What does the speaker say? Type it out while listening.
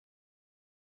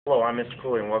Hello, I'm Mr.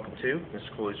 Cooley and welcome to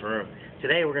Mr. Cooley's Room.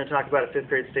 Today we're going to talk about a 5th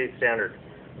grade state standard,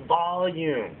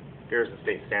 volume. Here's the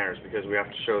state standards because we have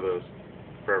to show those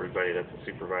for everybody that's a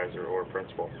supervisor or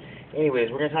principal. Anyways,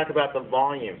 we're going to talk about the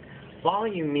volume.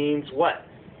 Volume means what?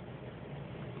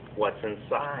 What's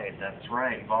inside. That's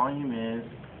right. Volume is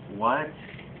what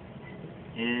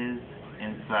is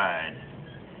inside.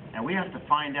 And we have to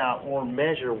find out or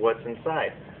measure what's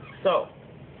inside. So,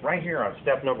 right here on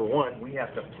step number 1, we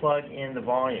have to plug in the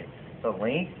volume. The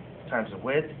length times the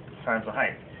width times the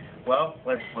height. Well,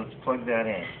 let's plug that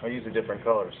in. I'll use a different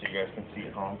color so you guys can see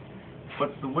at home.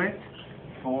 What's the width?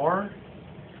 4.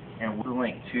 And what's the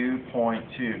length?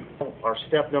 2.2. Our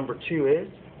step number 2 is,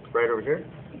 right over here,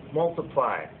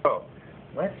 multiply. So,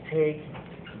 let's take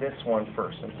this one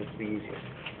first since it's the easiest.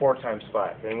 4 times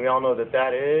 5. And we all know that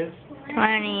that is?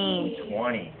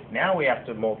 20. Now we have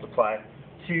to multiply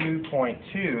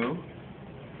 2.2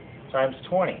 times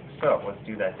 20. So let's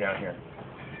do that down here.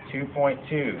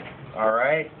 2.2. All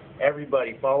right.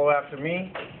 Everybody, follow after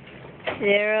me.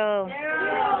 0.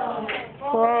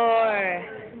 4.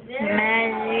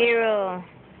 Minus 0.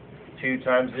 2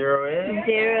 times 0 is?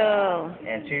 0.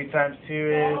 And 2 times 2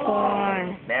 is?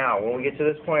 4. Now, when we get to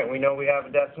this point, we know we have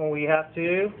a decimal. We have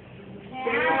to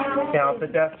count the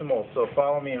decimals. So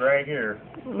follow me right here.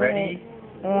 Ready?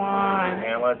 1.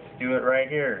 And let's do it right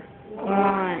here. 1.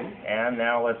 And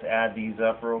now let's add these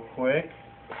up real quick.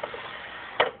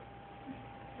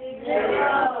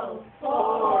 0.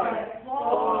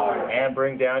 4. And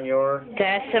bring down your...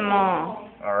 Decimal.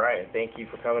 All right. Thank you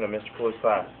for coming to Mr. Cooley's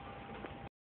class.